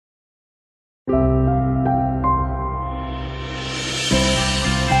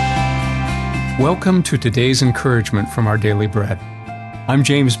Welcome to today's encouragement from Our Daily Bread. I'm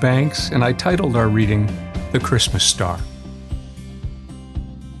James Banks, and I titled our reading, The Christmas Star.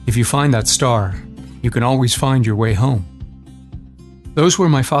 If you find that star, you can always find your way home. Those were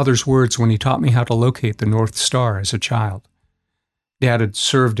my father's words when he taught me how to locate the North Star as a child. Dad had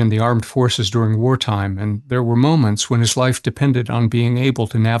served in the armed forces during wartime, and there were moments when his life depended on being able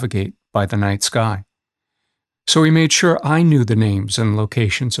to navigate by the night sky. So he made sure I knew the names and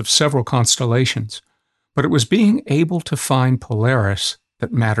locations of several constellations, but it was being able to find Polaris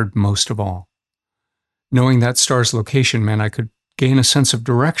that mattered most of all. Knowing that star's location meant I could gain a sense of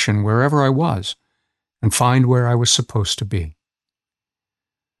direction wherever I was and find where I was supposed to be.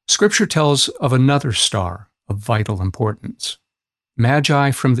 Scripture tells of another star of vital importance.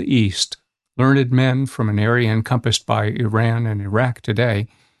 Magi from the east, learned men from an area encompassed by Iran and Iraq today,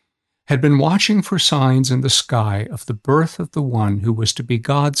 had been watching for signs in the sky of the birth of the one who was to be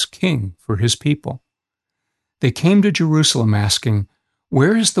God's king for his people. They came to Jerusalem asking,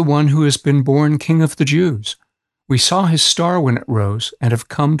 "Where is the one who has been born King of the Jews? We saw his star when it rose and have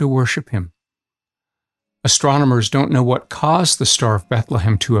come to worship him." Astronomers don't know what caused the Star of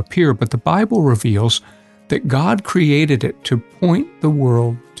Bethlehem to appear, but the Bible reveals that God created it to point the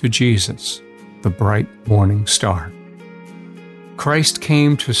world to Jesus, the bright morning star. Christ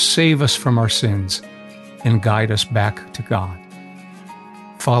came to save us from our sins and guide us back to God.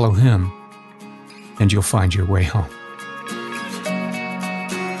 Follow him, and you'll find your way home.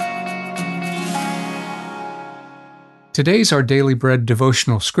 Today's Our Daily Bread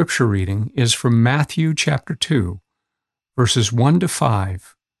devotional scripture reading is from Matthew chapter 2, verses 1 to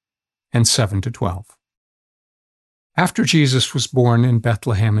 5 and 7 to 12. After Jesus was born in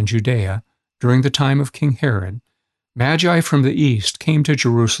Bethlehem in Judea, during the time of King Herod, Magi from the east came to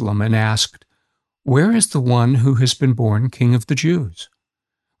Jerusalem and asked, "Where is the one who has been born King of the Jews?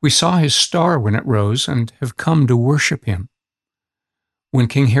 We saw his star when it rose and have come to worship him." When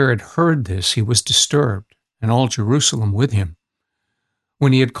King Herod heard this, he was disturbed, and all Jerusalem with him.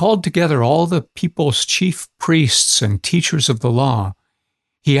 When he had called together all the people's chief priests and teachers of the law,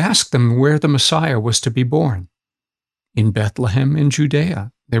 he asked them where the Messiah was to be born. "In Bethlehem in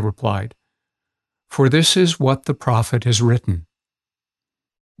Judea," they replied. "For this is what the prophet has written."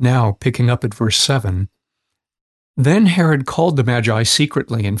 Now, picking up at verse 7, "Then Herod called the Magi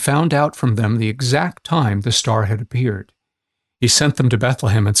secretly and found out from them the exact time the star had appeared. He sent them to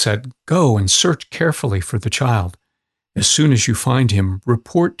Bethlehem and said, 'Go and search carefully for the child. As soon as you find him,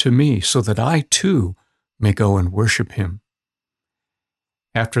 report to me so that I too may go and worship him.'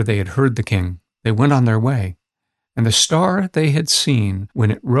 After they had heard the king, they went on their way. And the star they had seen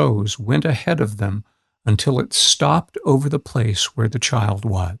when it rose went ahead of them until it stopped over the place where the child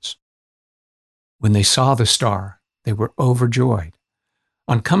was. When they saw the star, they were overjoyed.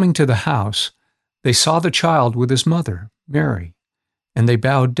 On coming to the house, they saw the child with his mother, Mary, and they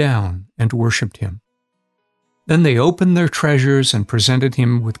bowed down and worshipped him. Then they opened their treasures and presented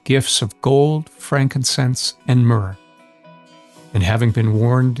him with gifts of gold, frankincense, and myrrh. And having been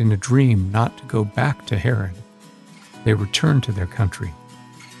warned in a dream not to go back to Herod, they returned to their country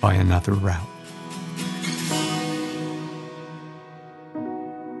by another route.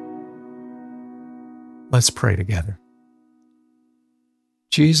 Let's pray together.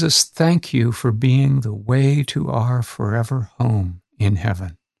 Jesus, thank you for being the way to our forever home in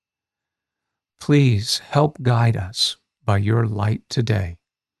heaven. Please help guide us by your light today.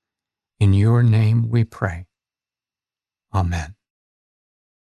 In your name we pray. Amen.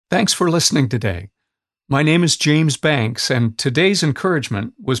 Thanks for listening today. My name is James Banks, and today's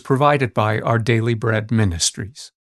encouragement was provided by Our Daily Bread Ministries.